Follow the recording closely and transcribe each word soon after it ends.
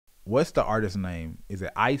what's the artist's name? Is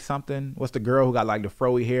it Ice something? What's the girl who got like the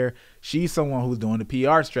froey hair? She's someone who's doing the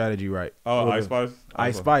PR strategy right. Oh, Ice Spice.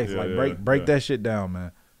 Ice Spice. Yeah, like break that shit down,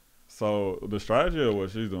 man. So the strategy of what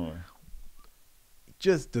she's doing.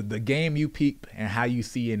 Just the game you peep and how you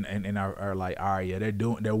see and are like, all right, yeah, they're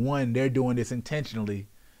doing this intentionally,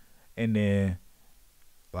 and then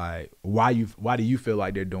like why do you feel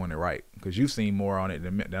like they're doing it right? Because you've seen more on it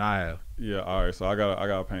than I have. Yeah, all right. So I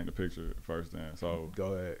gotta paint the picture first, then. So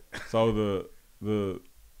go ahead. So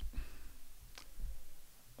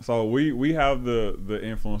so we have the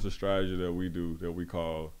influencer strategy that we do that we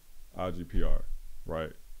call IGPR,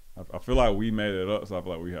 right? I feel like we made it up, so I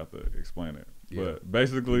feel like we have to explain it. Yeah. But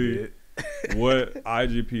basically, what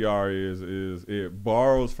IGPR is it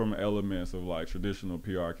borrows from elements of like traditional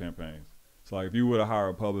PR campaigns. So like if you were to hire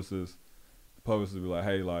a publicist, the publicist would be like,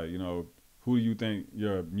 hey, like, you know, who do you think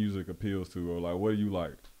your music appeals to, or like what do you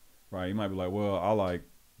like, right? You might be like, well, I like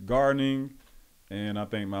gardening, and I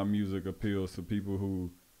think my music appeals to people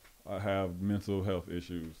who have mental health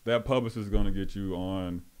issues. That publicist is going to get you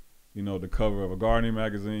on, you know, the cover of a gardening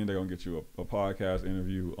magazine. They're going to get you a podcast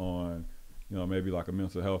interview on, you know, maybe like a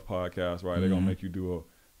mental health podcast, right? They're going to make you do a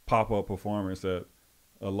pop-up performance at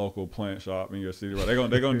a local plant shop in your city, right?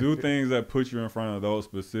 They're gonna do things that put you in front of those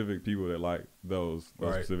specific people that like those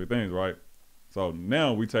specific things, right? So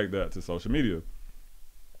now we take that to social media.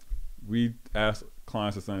 We ask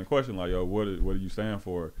clients the same question, like, yo, what do you stand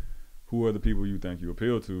for? Who are the people you think you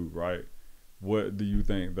appeal to, right? What do you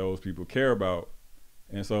think those people care about?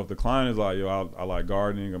 And so if the client is like, yo, I like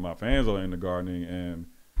gardening, or my fans are into gardening, and,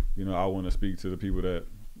 you know, I want to speak to the people that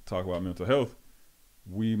talk about mental health,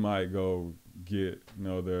 we might go get, you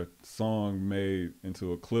know, their song made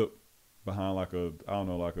into a clip behind like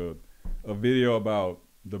a video about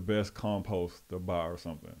the best compost to buy or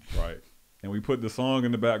something, right? And we put the song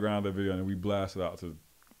in the background of the video and we blast it out to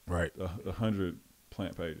 100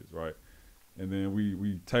 plant pages, right? And then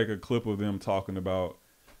we take a clip of them talking about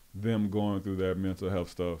them going through their mental health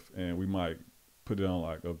stuff, and we might put it on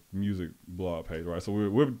like a music blog page, right? So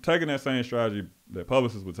we're taking that same strategy that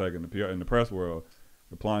publicists would take in the PR in the press world,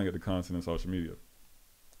 applying it to content and social media.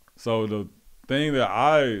 So the thing that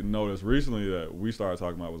I noticed recently that we started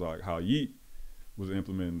talking about was like how Yeet was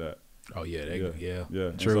implementing that. Oh yeah,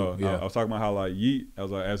 yeah. True. So I was talking about how like Yeet,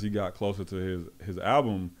 as he got closer to his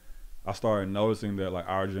album, I started noticing that like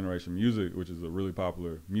Our Generation Music, which is a really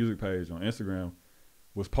popular music page on Instagram,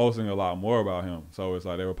 was posting a lot more about him. So it's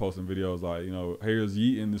like they were posting videos like, you know, here's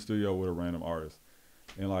Yeet in the studio with a random artist.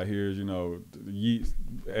 And like, here's, you know, Yeet's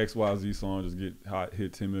XYZ song just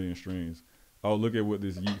hit 10 million streams. Oh, look at what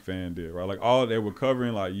this Yeet fan did, right? Like they were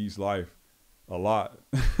covering like Yeet's life a lot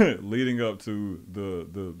leading up to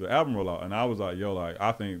the album rollout. And I was like, yo, like,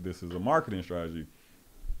 I think this is a marketing strategy.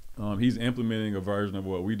 He's implementing a version of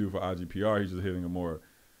what we do for IGPR. He's just hitting a more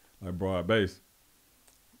like broad base.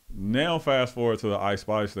 Now fast forward to the Ice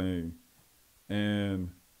Spice thing,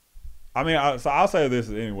 and I mean, so I'll say this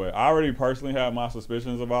anyway. I already personally had my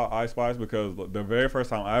suspicions about Ice Spice because the very first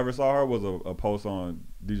time I ever saw her was a post on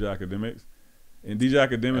DJ Academics. And DJ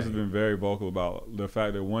Academics has been very vocal about the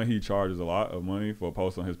fact that, one, he charges a lot of money for a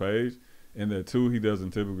post on his page, and that, two, he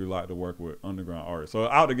doesn't typically like to work with underground artists. So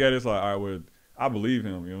out the gate, it's like, all right, I believe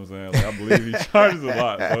him, you know what I'm saying? Like, I believe he charges a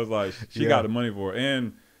lot. So it's like, she got the money for it.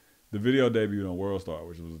 And the video debuted on World Star,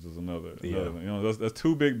 which was just another thing. You know, that's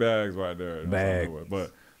two big bags right there.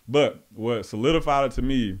 But what solidified it to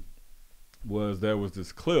me was there was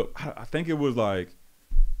this clip. I think it was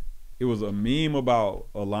a meme about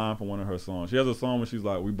a line from one of her songs. She has a song where she's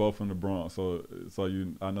like, "We both from the Bronx, so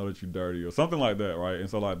I know that you dirty," or something like that, right? And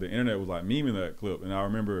so like the internet was like memeing that clip, and I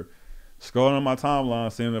remember scrolling on my timeline,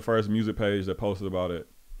 seeing the first music page that posted about it,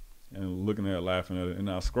 and looking at it, laughing at it. And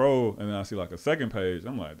I scroll, and then I see like a second page.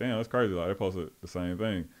 I'm like, damn, that's crazy. Like they posted the same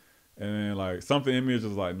thing. And then like something in me is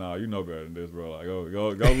just like, nah, you know better than this, bro. Like go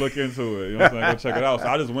look into it. You know what I'm saying? Go check it out. So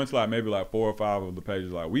I just went to like maybe like 4 or 5 of the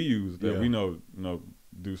pages like we use that we know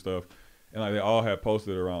do stuff. And like they all had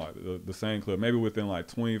posted around like the same clip, maybe within like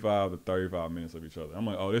 25 to 35 minutes of each other. I'm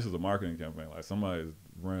like, oh, this is a marketing campaign. Like somebody's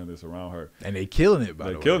running this around her. And they killing it, by the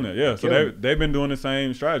way. They're killing it, yeah. So they've been doing the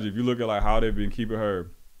same strategy. If you look at like how they've been keeping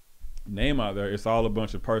her name out there, it's all a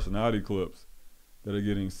bunch of personality clips that are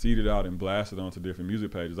getting seeded out and blasted onto different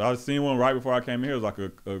music pages. I was seeing one right before I came here. It was like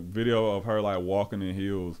a video of her like walking in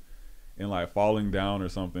heels and like falling down or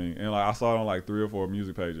something. And like I saw it on like 3 or 4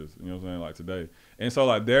 music pages, you know what I'm saying, like today. And so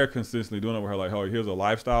like they're consistently doing it with her, like, oh, here's a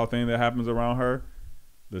lifestyle thing that happens around her.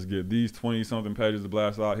 Let's get these 20-something pages to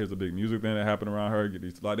blast out. Here's a big music thing that happened around her. Get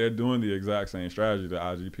these, like they're doing the exact same strategy, the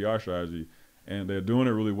IGPR strategy, and they're doing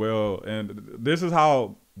it really well. And this is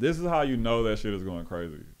how you know that shit is going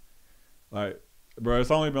crazy. Like, bro, it's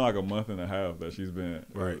only been like a month and a half that she's been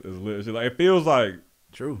Right. Is lit. She, like, it feels like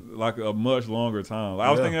True. like a much longer time. Like,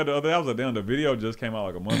 I was thinking the other day, I was like, damn, the video just came out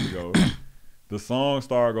like a month ago. The song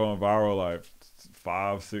started going viral like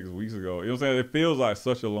 5-6 weeks ago. You know what I'm saying? It feels like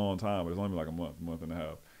such a long time, but it's only been like a month and a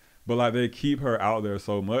half. But like they keep her out there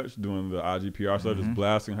so much doing the IGPR stuff, just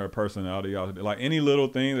blasting her personality out. Like any little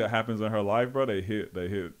thing that happens in her life, bro, they hit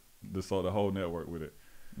the whole network with it.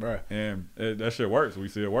 Right. And that shit works. We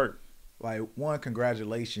see it work. Like, one,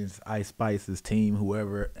 congratulations, Ice Spice's team,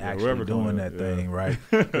 whoever actually whoever doing that yeah. thing, right?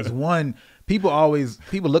 Because one, people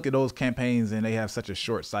look at those campaigns and they have such a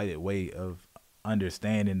short-sighted way of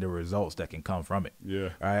understanding the results that can come from it. Yeah.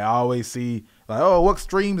 Right? I always see like, oh, what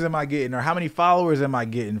streams am I getting, or how many followers am I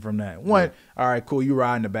getting from that? One, all right, cool, you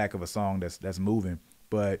riding the back of a song that's moving,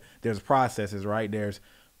 but there's processes, right? There's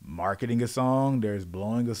marketing a song, there's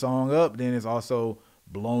blowing a song up, then it's also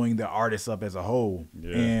blowing the artist up as a whole.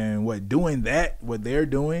 Yeah. And what they're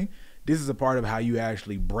doing, this is a part of how you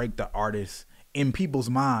actually break the artist in people's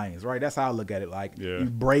minds, right? That's how I look at it. Like, you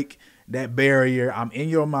break that barrier. I'm in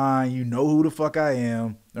your mind. You know who the fuck I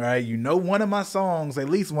am, right? You know one of my songs, at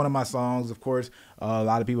least one of my songs. Of course, a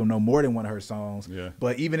lot of people know more than one of her songs. Yeah.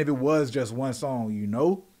 But even if it was just one song, you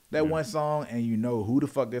know that one song, and you know who the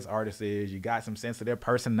fuck this artist is. You got some sense of their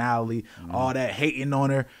personality, all that hating on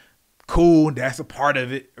her. Cool, that's a part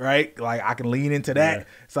of it, right? Like, I can lean into that,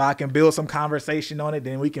 so I can build some conversation on it.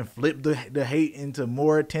 Then we can flip the hate into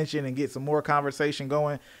more attention and get some more conversation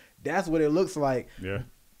going. That's what it looks like. Yeah.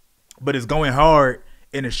 But it's going hard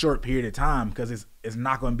in a short period of time because it's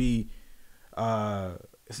not going to be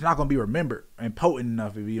remembered and potent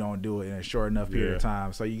enough if you don't do it in a short enough period of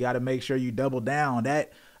time. So you got to make sure you double down.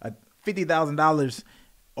 That $50,000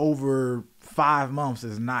 over 5 months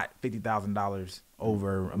is not $50,000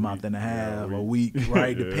 over a month and a half, a week,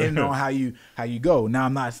 right? Depending on how you go. Now,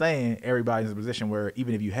 I'm not saying everybody's in a position where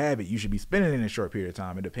even if you have it, you should be spending it in a short period of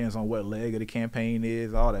time. It depends on what leg of the campaign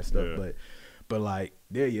is, all that stuff. But like,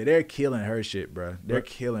 they're killing her shit, bro. They're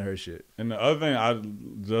killing her shit. And the other thing, I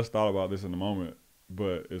just thought about this in the moment,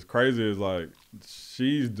 but it's crazy, is like,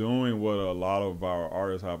 she's doing what a lot of viral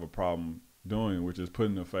artists have a problem doing, which is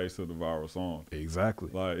putting the face to the viral song. Exactly.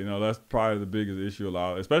 Like, you know, that's probably the biggest issue a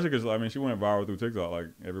lot, especially because, I mean, she went viral through TikTok like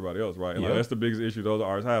everybody else, right? And like, that's the biggest issue those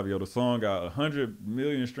artists have. Yo, the song got 100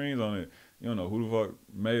 million streams on it. You don't know who the fuck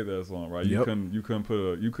made that song, right? You couldn't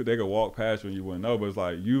put they could walk past you and you wouldn't know, but it's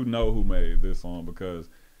like, you know who made this song because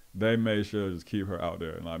they made sure to just keep her out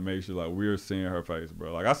there and like make sure like we're seeing her face,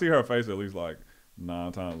 bro. Like, I see her face at least like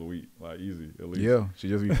 9 times a week, like easy at least. Yeah, she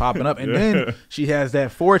just be popping up, and then she has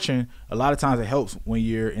that fortune. A lot of times it helps when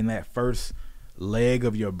you're in that first leg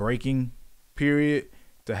of your breaking period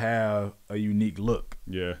to have a unique look.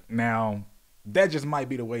 Yeah. Now, that just might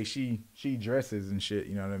be the way she dresses and shit.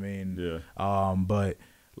 You know what I mean? Yeah. But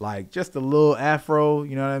like just a little afro,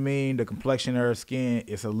 you know what I mean? The complexion of her skin,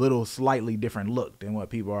 it's a little slightly different look than what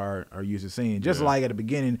people are used to seeing. Just like at the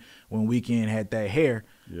beginning when Weeknd had that hair.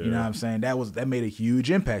 You know what I'm saying? That made a huge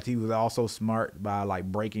impact. He was also smart by like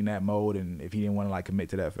breaking that mold, and if he didn't want to like commit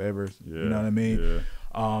to that forever, you know what I mean?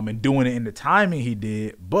 And doing it in the timing he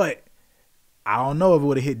did. But I don't know if it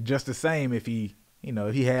would have hit just the same if he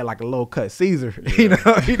had like a low cut Caesar, you know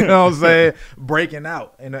what I'm saying? Breaking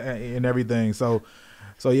out and everything. So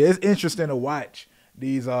yeah, it's interesting to watch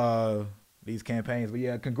these campaigns. But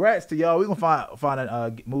yeah, congrats to y'all. We're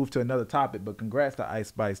gonna move to another topic, but congrats to Ice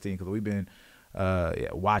Spice team because we've been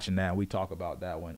watching that and we talk about that one